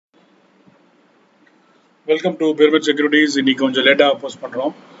Welcome to Pyramid Securities. இன்னைக்கு கொஞ்சம் லேட்டா போஸ்ட்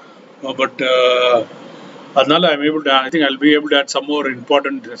பண்றோம். But அதனால I'm able to, I think I'll be able to add some more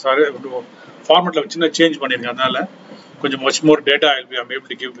important formatல சின்ன change பண்ணிருக்கேன். அதனால கொஞ்சம் much more data I'm able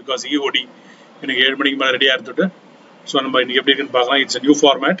to give because EOD எனக்கு 7 மணிக்கு மேல ரெடியா இருந்துட்டு ஸோ நம்ம இன்னைக்கு எப்படி இருக்குன்னு பார்க்கலாம். It's a new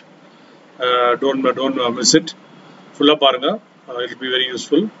format. Don't miss it. ஃபுல்லா பாருங்க. It will be very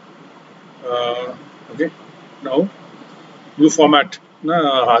useful. Okay. Now new format.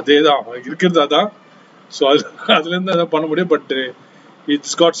 அதேதான் இருக்கிறது அதான். So அதுலேருந்து அதை பண்ண முடியும் but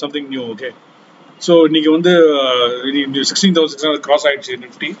it's got something new. Okay so இன்னைக்கு வந்து 16,600 கிராஸ் ஆயிடுச்சு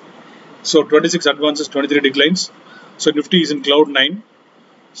Nifty. So 26 advances 23 declines. So Nifty is in cloud 9.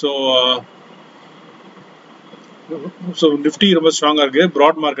 So Nifty ரொம்ப ஸ்ட்ராங்காக இருக்கு.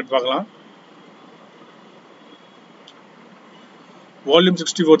 ப்ராட் மார்க்கெட் பார்க்கலாம். Volume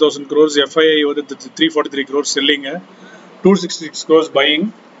 64,000 crores. FII வந்து 343 crores செல்லிங்க, 266 crores பையிங்.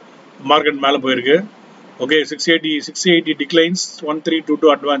 மார்க்கெட் மேலே போயிருக்கு. Okay, 680 declines, 1322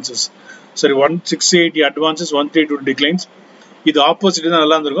 advances. Sorry, 680 advances, 132 declines. இது ஆப்போசிட் தான்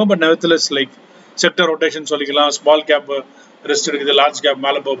நல்லா இருந்திருக்கும். But nevertheless like sector rotation சொல்லிக்கலாம். ஸ்மால் கேப் ரெஸ்ட் எடுக்குது, லார்ஜ் கேப்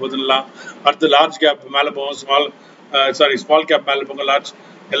மேலே போகுதுலாம். அடுத்து லார்ஜ் கேப் மேலே போகும், ஸ்மால் கேப் மேலே போகும், லார்ஜ்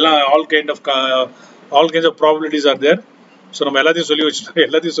எல்லாம் all kinds of probabilities R there. So நம்ம எல்லாத்தையும்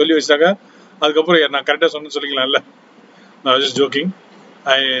சொல்லி வச்சிட்டாங்க. அதுக்கப்புறம் நான் கரெக்டாக சொன்னு சொல்லிக்கலாம்ல. நான் ஜஸ்ட் ஜோக்கிங்.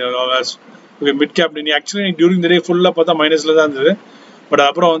 மிட் கேப் நீ ஆக்சுவலி டியூரிங் த டே ஃபுல்லாக பார்த்தா மைனஸில் தான் இருந்தது. பட்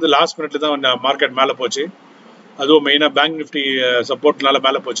அப்புறம் வந்து லாஸ்ட் மினிட்ல தான் மார்க்கெட் மேலே போச்சு. அதுவும் மெயினாக பேங்க் நிஃப்டி சப்போர்ட்னால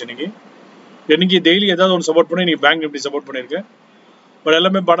மேலே போச்சு. இன்னைக்கு டெய்லி ஏதாவது ஒன்று சப்போர்ட் பண்ணி நீங்கள் பேங்க் நிஃப்டி சப்போர்ட் பண்ணியிருக்கேன். பட்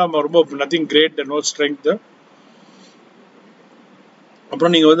எல்லாமே படம் ரொம்ப நத்திங் கிரேட், நோ ஸ்ட்ரென்த்.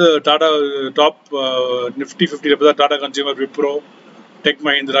 அப்புறம் நீங்கள் வந்து டாடா டாப் நிஃப்டி 50 பார்த்தா Tata consumer, Wipro, tech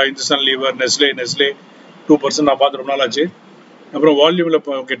Mahindra, Hindustan lever, Nestle 2% நான் பார்த்து ரொம்ப நாள் ஆச்சு. அப்புறம் வால்யூமில்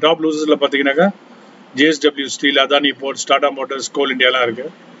ஓகே டாப் லூசஸில் பார்த்தீங்கன்னாக்கா JSW steel, Adani ports, Tata motors, கோல் இண்டியாலாம் இருக்கு.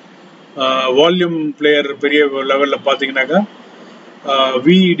 வால்யூம் பிளேயர் பெரிய லெவலில் பார்த்தீங்கன்னாக்கா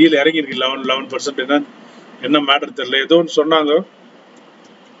VEDயில் இறங்கியிருக்கு 11%. என்ன மேட்டர் தெரியல, ஏதோ ஒன்று சொன்னாங்க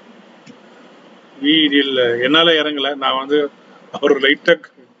VEDயில். என்னால் இறங்கலை. நான் வந்து அவர்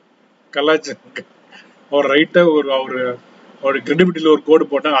லைட்டாக கலாச்சாரம், அவர் ரைட்டாக அவர் கிரெடிபிலிட்டியில் ஒரு கோடு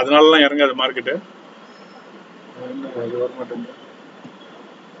போட்டேன். அதனாலலாம் இறங்காது மார்க்கெட்டு. வர மாட்டேங்குது.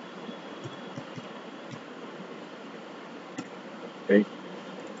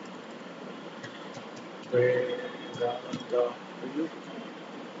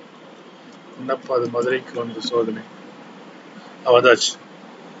 என்னப்பா அது மதுரைக்கு வந்து சோதனை அவதாச்சு.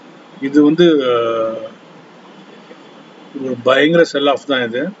 இது வந்து ஒரு பயங்கர செல் ஆஃப் தான்.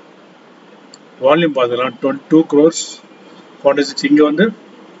 இது வால்யூம் பார்த்துக்கலாம். 22 crores 46. இங்கே வந்து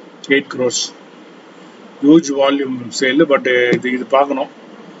 8 crores. Huge volume sale. But இது பார்க்கணும்.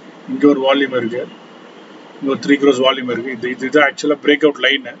 இங்கே ஒரு வால்யூம் இருக்கு, இங்கே ஒரு 3 crores வால்யூம் இருக்கு. இதுதான் ஆக்சுவலாக பிரேக் அவுட்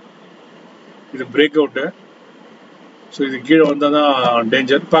லைனு. இது பிரேக் அவுட்டு. ஸோ இது கீழே வந்தால் தான்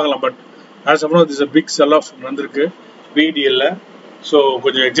டேஞ்சர். பார்க்கலாம். பட் ஆஸ் அப்புறம் this a big sell of வந்திருக்கு VEDL. ஸோ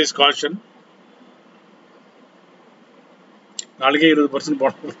கொஞ்சம் எக்ஸைஸ் காஷன். நாளைக்கே 20%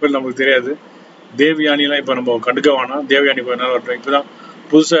 போன நமக்கு தெரியாது. தேவயானிலாம் இப்போ நம்ம கண்டுக்க வேணாம். தேவயானி கொஞ்ச நாள் வரட்டும். இப்போ தான்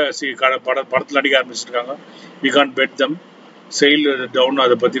புதுசாக படத்தில் நடிக்க ஆரம்பிச்சிருக்காங்க. We can't bed them. Sail down,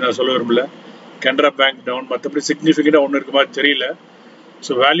 அதை பற்றி நான் சொல்ல விரும்பல. Canara bank down. மற்றபடி சிக்னிஃபிகண்டாக ஒன்று இருக்க மாதிரி தெரியல.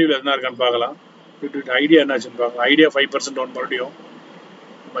 ஸோ வேல்யூவில் என்ன இருக்கான்னு பார்க்கலாம். ஐடியா என்னாச்சுன்னு பார்க்கலாம். ஐடியா 5% டவுன் மறுபடியும்.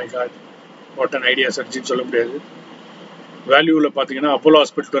 My God, what an idea சர்ச்சின்னு சொல்ல முடியாது. வேல்யூவில் பார்த்தீங்கன்னா அப்போலோ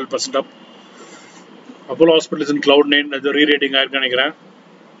ஹாஸ்பிட்டல் 12% அப். அப்போலோ ஹாஸ்பிட்டல்ஸ் இன் cloud 9 அது ரீரேட்டிங் ஆயிருக்குன்னு நினைக்கிறேன்.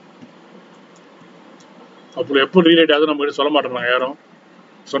 அப்போ எப்போ ரீரேட் ஆகுது நம்ம சொல்ல மாட்டோம். யாரும்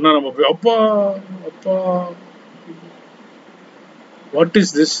சொன்னா நம்ம போய் அப்பா what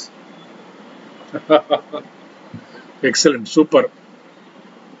is this. Excellent, super.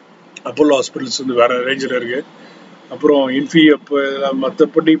 Apollo hospitals வந்து வேற ரேஞ்சில் இருக்கு. அப்புறம் இன்ஃபி அப்போ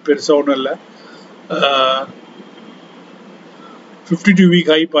மற்றபடி பெருசாக ஒன்றும் இல்லை. 52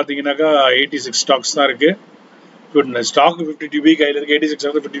 வீக் ஹை பார்த்தீங்கன்னாக்கா 86 ஸ்டாக்ஸ் தான் இருக்கு. ஸ்டாக் 52 வீக் ஹைல இருக்கு,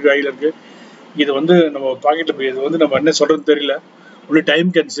 86 52 ஹைல இருக்கு. இது வந்து நம்ம பாக்கெட்ல போய் இது வந்து நம்ம என்ன சொல்றது தெரியல. only time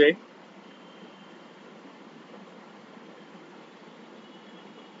can say.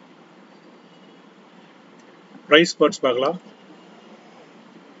 Price parts பார்க்கலாம்.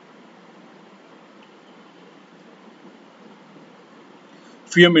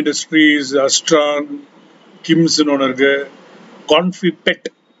 ஃபிஎம் இண்டஸ்ட்ரீஸ், அஸ்ட்ரான், கிம்ஸ்னு ஒன்று இருக்கு, கான்ஃபிபெட்,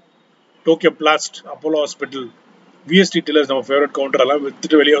 Tokyo blast, Apollo hospital, VST tellers நம்ம ஃபேவரட் கவுண்டர் எல்லாம்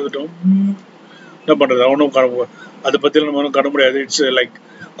வித்துட்டு வெளியே வந்துட்டோம். என்ன பண்ணுறது, ஒன்றும் அதை பற்றிலாம் நம்ம ஒன்றும் காண முடியாது. It's like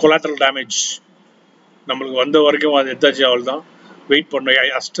collateral damage. நம்மளுக்கு வந்த வரைக்கும் அது எடுத்தாச்சு, அவள் தான் வெயிட்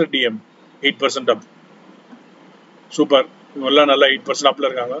பண்ணோம். அஸ்டர் DM 8% அப். சூப்பர். இவங்கெல்லாம் நல்லா 8% அப்ல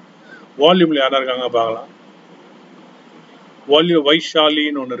இருக்காங்க. வால்யூமில் யாராக இருக்காங்க பார்க்கலாம். வால்யூம்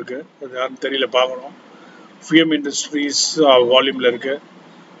வைஷாலின்னு ஒன்று இருக்குது, அது யாருன்னு தெரியல, பார்க்கணும். ஃபிஎம் இண்டஸ்ட்ரீஸ் வால்யூமில் இருக்குது.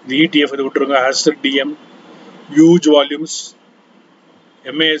 இந்த ETF இது விட்டுருங்க. Aster DM huge volumes.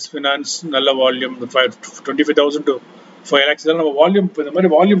 MAS finance நல்ல வால்யூம், 25,000 to 5 lakhs. இதெல்லாம் நம்ம வால்யூம், இந்த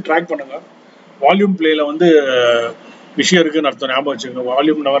மாதிரி வால்யூம் ட்ராக் பண்ணுங்க. வால்யூம் பிளேல வந்து விஷயம் இருக்குன்னு அர்த்தம், ஞாபகம் வச்சுக்கோங்க.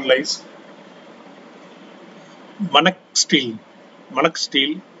 Volume never lies. மனக்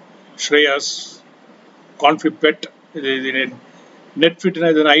ஸ்டீல், ஸ்ரேயாஸ், கான்ஃபிபெட், இது நெட்ஃபிட்னா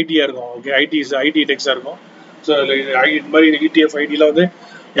இது ஐடியா இருக்கும். ஓகே, ஐடி டெக்ஸாக இருக்கும். ஸோ இந்த மாதிரி ETF ஐடியில் வந்து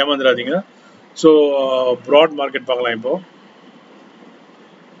ஏமாந்துடாதீங்க. ஸோ ப்ராட் மார்க்கெட் பார்க்கலாம். இப்போ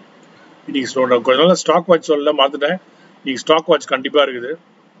இன்னைக்கு கொஞ்ச நாள் ஸ்டாக் வாட்ச் சொல்ல மாற்றிட்டேன். இன்னைக்கு ஸ்டாக் வாட்ச் கண்டிப்பாக இருக்குது.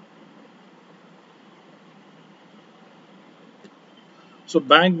 ஸோ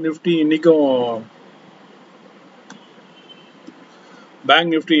பேங்க் நிஃப்டி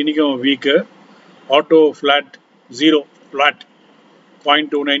இன்னைக்கும் week. Auto flat 0 flat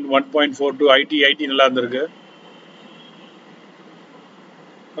 0.29 1.42. ID நல்லா இருந்திருக்கு.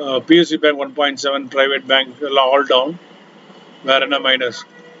 PSU பேங்க் 1.7, பிரைவேட் பேங்க் எல்லாம் ஆல் டவுன். வேற என்ன மைனஸ்?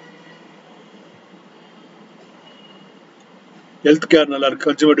 ஹெல்த் கேர் நல்லா இருக்கு,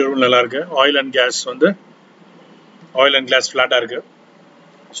 கன்சூமர் டியூரபிள் நல்லா இருக்கு. ஆயில் அண்ட் கேஸ் ஃபிளாட்டா இருக்கு.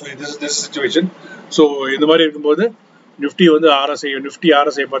 So this situation. ஸோ இந்த மாதிரி இருக்கும்போது நிஃப்டி வந்து நிஃப்டி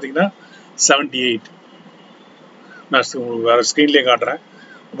RSI பார்த்தீங்கன்னா 78. நான் வேற ஸ்க்ரீன்லேயே காட்டுறேன்.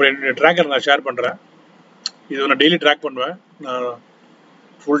 அப்புறம் என்னுடைய ட்ராக்கர் நான் ஷேர் பண்ணுறேன். இது நான் டெய்லி ட்ராக் பண்ணுவேன். நான்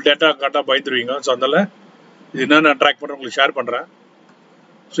ஃபுல் டேட்டா காட்டாக பயந்துருவீங்க. ஸோ அதனால இது என்ன நான் ட்ராக் பண்ணுறேன் உங்களுக்கு ஷேர் பண்ணுறேன்.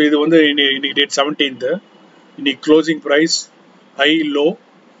 ஸோ இது வந்து இன்னைக்கு டேட் 17th. இன்னைக்கு closing price high low.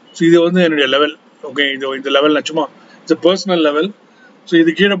 So இது வந்து என்னுடைய லெவல். ஓகே, இந்த லெவல் நான் சும்மா இட்ஸ் பர்சனல் லெவல். ஸோ இது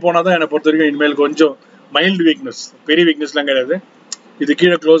கீழே போனால் தான் என்னை பொறுத்த வரைக்கும் இனிமேல் கொஞ்சம் மைல்டு வீக்னஸ், பெரிய வீக்னஸ்லாம் கிடையாது. இது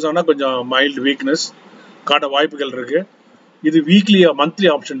கீழே க்ளோஸ் ஆனால் கொஞ்சம் மைல்டு வீக்னஸ் காட்ட வாய்ப்புகள் இருக்குது. இது மந்த்லி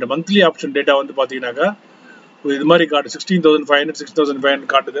ஆப்ஷன் டேட்டா வந்து பார்த்தீங்கன்னாக்கா இது மாதிரி காட்டு 16,500 6,500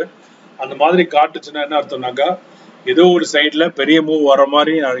 காட்டுது. அந்த மாதிரி காட்டுச்சுன்னா என்ன அர்த்தம்னாக்கா ஏதோ ஒரு சைடில் பெரிய மூவ் வர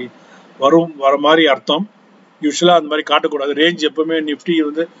மாதிரி அர்த்தம். யூஸ்வலாக அந்த மாதிரி காட்டக்கூடாது. ரேஞ்ச் எப்பவுமே நிஃப்டி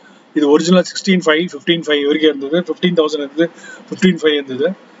வந்து இது ஒரிஜினல் 16,500 15,500 வரைக்கும் இருந்தது. 15,000 இருந்தது, 15,500 இருந்தது.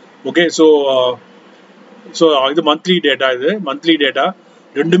 ஓகே, ஸோ இது மந்த்லி டேட்டா.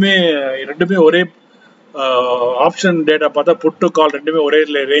 ரெண்டுமே ஒரே ஆப்ஷன் டேட்டா பார்த்தா புட் டு கால் ரெண்டுமே ஒரே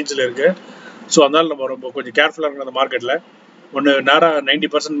ரேஞ்சில் இருக்கு. ஸோ அதனால நம்ம ரொம்ப கொஞ்சம் கேர்ஃபுல்லாக இருக்கணும் அந்த மார்க்கெட்டில். ஒன்று நேராக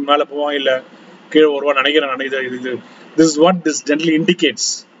 90% மேலே போவோம், இல்லை கீழே வருவான்னு நினைக்கிறேன். இது this is what this generally indicates.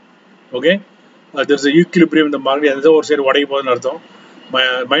 Okay, there's a equilibrium இந்த மார்க்கெட். ஏதோ ஒரு சைடு உடைய போகுதுன்னு அர்த்தம்.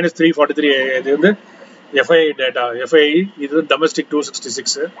 -343 இது வந்து FII டேட்டா. FII இது டொமஸ்டிக்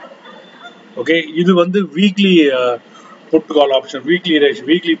 266. ஓகே, இது வந்து weekly put call option,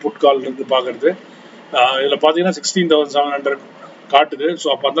 weekly put கால் இருந்து பார்க்கறது. இதில் பார்த்தீங்கன்னா 16,700 காட்டுது. ஸோ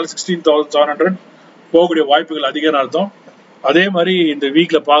அப்போ இருந்தாலும் 16,700 போகக்கூடிய வாய்ப்புகள் அதிகம்னு அர்த்தம். அதே மாதிரி இந்த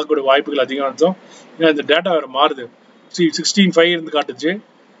வீக்கில் பார்க்கக்கூடிய வாய்ப்புகள் அதிகம் அர்த்தம். ஏன்னா இந்த டேட்டா வேறு மாறுது. 16,500 இருந்து காட்டுச்சு,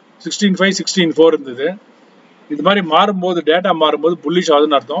 16,500 16,400 இருந்தது. இது மாதிரி டேட்டா மாறும்போது புல்லிஷ்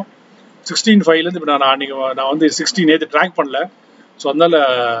ஆகுதுன்னு அர்த்தம். 16,500 இப்போ நான் வந்து 16 நேற்று ட்ராக் பண்ணல. ஸோ அதனால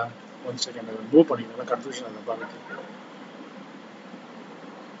 1 செகண்ட் மூவ் பண்ணிக்கலாம், கன்ஃபியூஷன் அதை பார்க்குறது.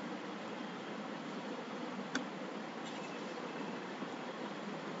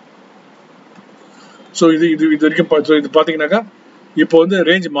 ஸோ இது வரைக்கும் இது பார்த்தீங்கன்னாக்கா இப்போ வந்து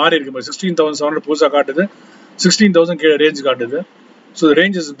ரேஞ்ச் மாறி இருக்கு. 16,700 புதுசாக காட்டுது, 16,000 கீழே ரேஞ்ச் காட்டுது. So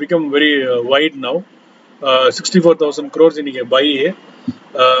range is become very white now. 64,000 crores இன்னைக்கு பை.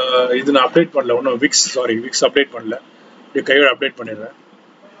 இது நான் அப்டேட் பண்ணல ஒன்றும். விக்ஸ் அப்டேட் பண்ணல. இப்படி கையோட அப்டேட் பண்ணிடுறேன்.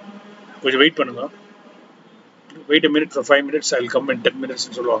 கொஞ்சம் வெயிட் பண்ணுங்க. Wait a minute for 5 minutes, I'll come in 10 minutes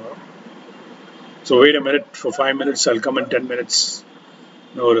சொல்லுவாங்க. So wait a minute for 5 minutes, I'll come in 10 minutes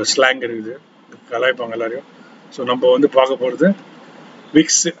ஒரு ஸ்லாங் இருக்குது, கலாய்ப்பாங்க எல்லாரையும். ஸோ நம்ம வந்து பார்க்க போகிறது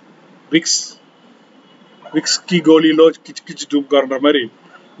விக்ஸ் கி கோலிலோ கிச் டூப்கார்ன்ற மாதிரி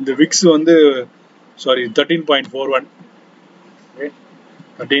இந்த விக்ஸ் வந்து 13.41.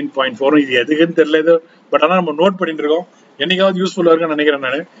 13.4 இது எதுக்குன்னு தெரியல இது. பட் ஆனால் நம்ம நோட் பண்ணிட்டு இருக்கோம். என்னைக்காவது யூஸ்ஃபுல்லாக இருக்குன்னு நினைக்கிறேன்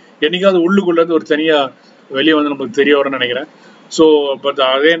நான். என்னைக்காவது உள்ளுக்குள்ளேருந்து ஒரு தனியாக வெளியே வந்து நமக்கு தெரிய வரும்னு நினைக்கிறேன். ஸோ பட்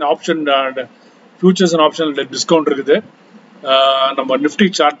அதே option futures and option discount இருக்குது. நம்ம நிஃப்டி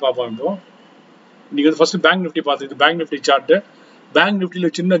சார்ட் பார்ப்போம். இப்போ இன்னைக்கு வந்து first bank Nifty பார்த்துக்கிது. Bank Nifty chart. Bank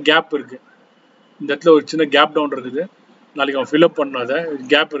நிஃப்டியில் சின்ன கேப் இருக்கு. இந்த இடத்துல ஒரு சின்ன கேப் டவுன் இருக்குது. நாளைக்கு அவன் ஃபில்அப் பண்ணாத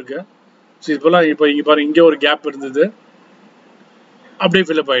கேப் இருக்கு. ஸோ இப்போலாம் இப்போ இங்கே பாருங்க, இங்கே ஒரு கேப் இருந்தது, அப்படியே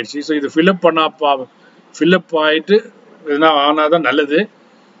ஃபில்அப் ஆயிடுச்சு. ஸோ இது ஃபில்அப் ஆகிட்டு எதுனா ஆனால் தான் நல்லது.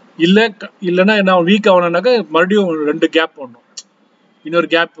 இல்லைன்னா என்ன வீக் ஆகணும்னாக்கா மறுபடியும் 2 கேப் போடணும். இன்னொரு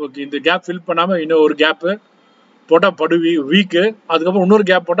கேப், இந்த கேப் ஃபில் பண்ணாமல் இன்னொரு கேப்பு போட்டால் படு வீக்கு, அதுக்கப்புறம் இன்னொரு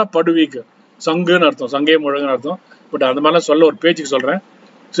கேப் போட்டால் படு வீக்கு, சங்குன்னு அர்த்தம், சங்கே முழங்குன்னு அர்த்தம். பட் அந்த மாதிரிலாம் சொல்ல ஒரு பேச்சுக்கு சொல்கிறேன்.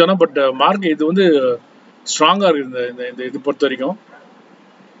 ஸோ பட் மார்க்கெட் இது வந்து ஸ்ட்ராங்காக இருக்குது இந்த இது பொறுத்த வரைக்கும்.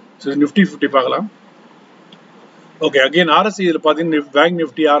 ஸோ நிஃப்டி 50 பார்க்கலாம். ஓகே, அகெயின் RSI இதில் பார்த்தீங்கன்னா பேங்க்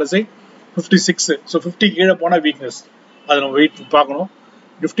நிஃப்டி RSI 56. ஸோ 50 கீழே போனால் வீக்னஸ், அதை நம்ம வெயிட் பார்க்கணும்.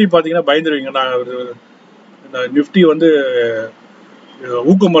 நிஃப்டி பார்த்தீங்கன்னா பயந்துருவீங்க. நான் நிஃப்டி வந்து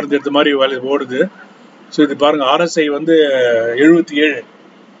ஊக்கம் மருந்து எடுத்த மாதிரி வேலை ஓடுது. ஸோ இது பாருங்க, RSI வந்து 77,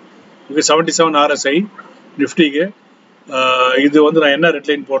 இது 77 RSI நிஃப்டிக்கு. இது வந்து நான் என்ன ரெட்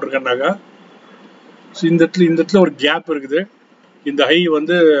லைன் போட்டிருக்கேன்னாக்கா, ஸோ இந்த இடத்துல ஒரு கேப் இருக்குது. இந்த ஹை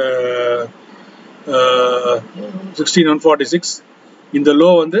வந்து 16,146, இந்த லோ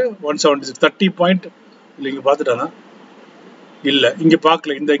வந்து 176, 30 பாயிண்ட். இல்லை இங்கே பார்த்துட்டானா, இல்லை இங்கே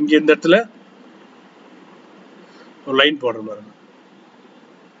பார்க்கல, இங்கே இந்த இடத்துல ஒரு லைன் போடுற பாருங்க,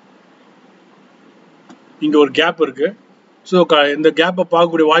 இங்கே ஒரு கேப் இருக்கு. ஸோ இந்த கேப்பை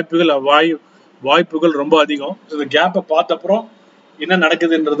பார்க்கக்கூடிய வாய்ப்புகள் ரொம்ப அதிகம். ஸோ இந்த கேப்பை பார்த்தப்புறம் என்ன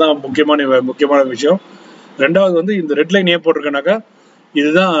நடக்குதுன்றது தான் முக்கியமான விஷயம். ரெண்டாவது வந்து இந்த ரெட் லைன் ஏன் போட்டிருக்கேனாக்கா,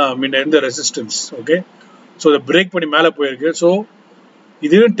 இதுதான் இந்த ரெசிஸ்டன்ஸ். ஓகே, ஸோ இதை பிரேக் பண்ணி மேலே போயிருக்கு. ஸோ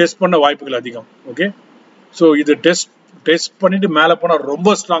இதுவும் டெஸ்ட் பண்ண வாய்ப்புகள் அதிகம். ஓகே, ஸோ இது டெஸ்ட் பண்ணிட்டு மேலே போனால்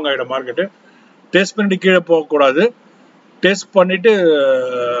ரொம்ப ஸ்ட்ராங் ஆகிடும் மார்க்கெட்டு. டெஸ்ட் பண்ணிட்டு கீழே போகக்கூடாது. டெஸ்ட் பண்ணிட்டு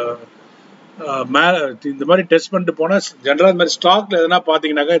மேலே இந்த மாதிரி டெஸ்ட் பண்ணிட்டு போனால் ஜென்ரலாக இந்த மாதிரி ஸ்டாக்ல எதனா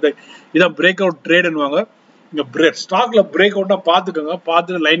பார்த்தீங்கன்னாக்கா இதான் பிரேக் அவுட் ட்ரேடுன்னுவாங்க. இங்கே ஸ்டாக்ல பிரேக் அவுட்டாக பார்த்துக்கோங்க,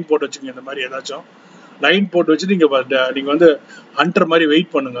 பார்த்துட்டு லைன் போட்டு வச்சுக்கோங்க. இந்த மாதிரி ஏதாச்சும் லைன் போட்டு வச்சுட்டு நீங்கள் வந்து ஹண்டர் மாதிரி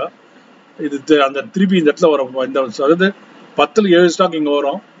வெயிட் பண்ணுங்க. இது அந்த திருப்பி இந்த இடத்துல வரும். அதாவது 10ல் 7 ஸ்டாக் இங்கே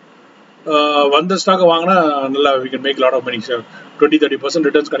வரும். வந்த ஸ்டாக்கை வாங்கினா நல்லா we can make lot of money. 20-30%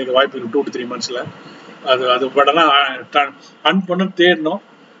 returns கிடைக்க வாய்ப்பு இருக்குது 2 to 3 months. அது பட் ஆனால் ஹண்ட் பண்ண தேடணும்.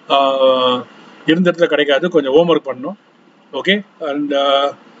 இருந்த இடத்துல கிடைக்காது, கொஞ்சம் ஹோம் ஒர்க் பண்ணணும். Okay, and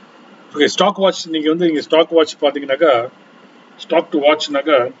okay, stock watch. நீங்கள் ஸ்டாக் வாட்ச் பார்த்தீங்கன்னாக்கா, stock to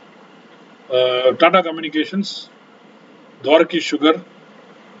வாட்ச்னாக்கா Tata communications, Dwaraki sugar,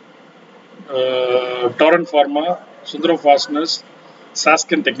 Torrent Pharma, Sundaram Fasteners,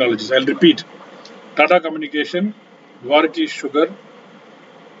 Sasken Technologies. I'll repeat: Tata Communication, Dwarki Sugar,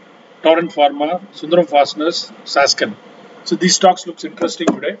 Torrent Pharma, Sundaram Fasteners, Sasken. So these stocks looks interesting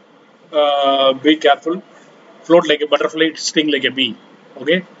today. Be careful. Float like a butterfly, sting like a bee.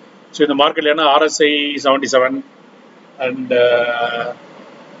 Okay. So in the market, RSI 77 and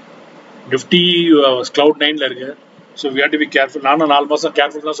Nifty Cloud 9. So we have to be careful. நானும் 4 மாதம்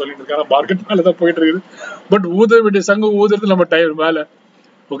careful தான் சொல்லிட்டு இருக்கேன். Market மேலே தான் போயிட்டு இருக்குது. But ஊத வேண்டிய சங்கம் ஊதுறது நம்ம டைம் மேலே.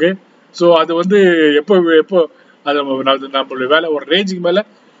 ஓகே, ஸோ அது வந்து எப்போ அது நம்மளுடைய வேலை ஒரு ரேஞ்சுக்கு மேலே.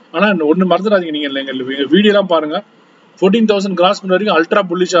 ஆனால் ஒன்று மறந்துடாதீங்க, நீங்கள் எங்கள் வீடியோலாம் பாருங்கள். 14,000 கிராஸ் பண்ண வரைக்கும் அல்ட்ரா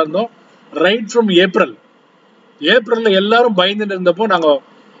புல்லிஷாக இருந்தோம். ரைட் ஃப்ரம் ஏப்ரலில் எல்லாரும் பயந்துட்டு இருந்தப்போ நாங்கள்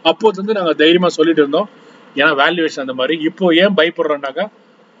அப்போது வந்து நாங்கள் தைரியமாக சொல்லிட்டு இருந்தோம். ஏன்னா வேல்யூவேஷன் அந்த மாதிரி. இப்போ ஏன் பயப்படுறோன்னாக்கா,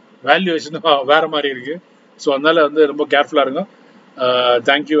 வேல்யூவேஷன் வேற மாதிரி இருக்கு. ஸோ அதனால வந்து ரொம்ப கேர்ஃபுல்லாக இருங்க.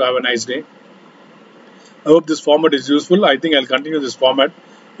 Thank you, have a nice day. I hope this format is useful. I think I continue this format.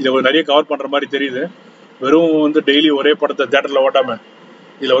 இதை நிறைய கவர் பண்ணுற மாதிரி தெரியுது. வெறும் வந்து டெய்லி ஒரே படத்தை தேட்டரில் ஓட்டாமல்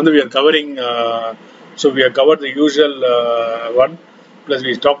இதில் வந்து we are covering, so we have covered the usual one, plus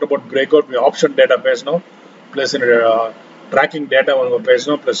we talked about breakout, we option data பேசணும், plus tracking data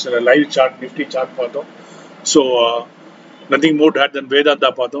பேசணும், plus live chart, Nifty chart பார்த்தோம். So nothing more to add than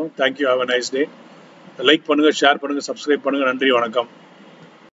Vedanta பார்த்தோம். Thank you, have a nice day. Like பண்ணுங்க, share பண்ணுங்க, subscribe பண்ணுங்க. நன்றி, வணக்கம்.